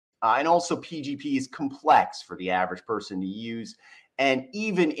And also PGP is complex for the average person to use. And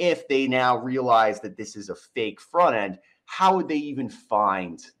even if they now realize that this is a fake front end, how would they even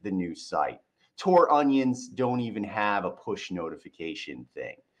find the new site? Tor onions don't even have a push notification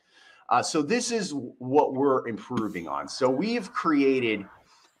thing. So this is what we're improving on. So we've created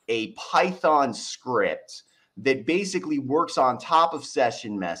a Python script that basically works on top of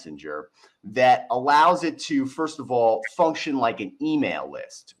Session Messenger that allows it to, first of all, function like an email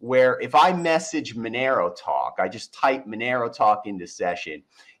list, where if I message Monero Talk, I just type Monero Talk into Session,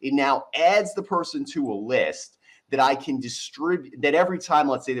 it now adds the person to a list that I can distribute, that every time,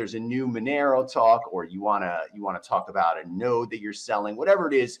 let's say there's a new Monero Talk, or you want to talk about a node that you're selling, whatever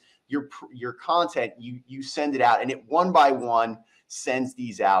it is, your content, you send it out, and it one by one sends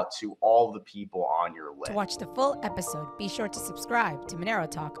these out to all the people on your list. To watch the full episode, be sure to subscribe to Monero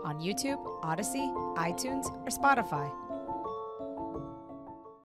Talk on YouTube, Odyssey, iTunes, or Spotify.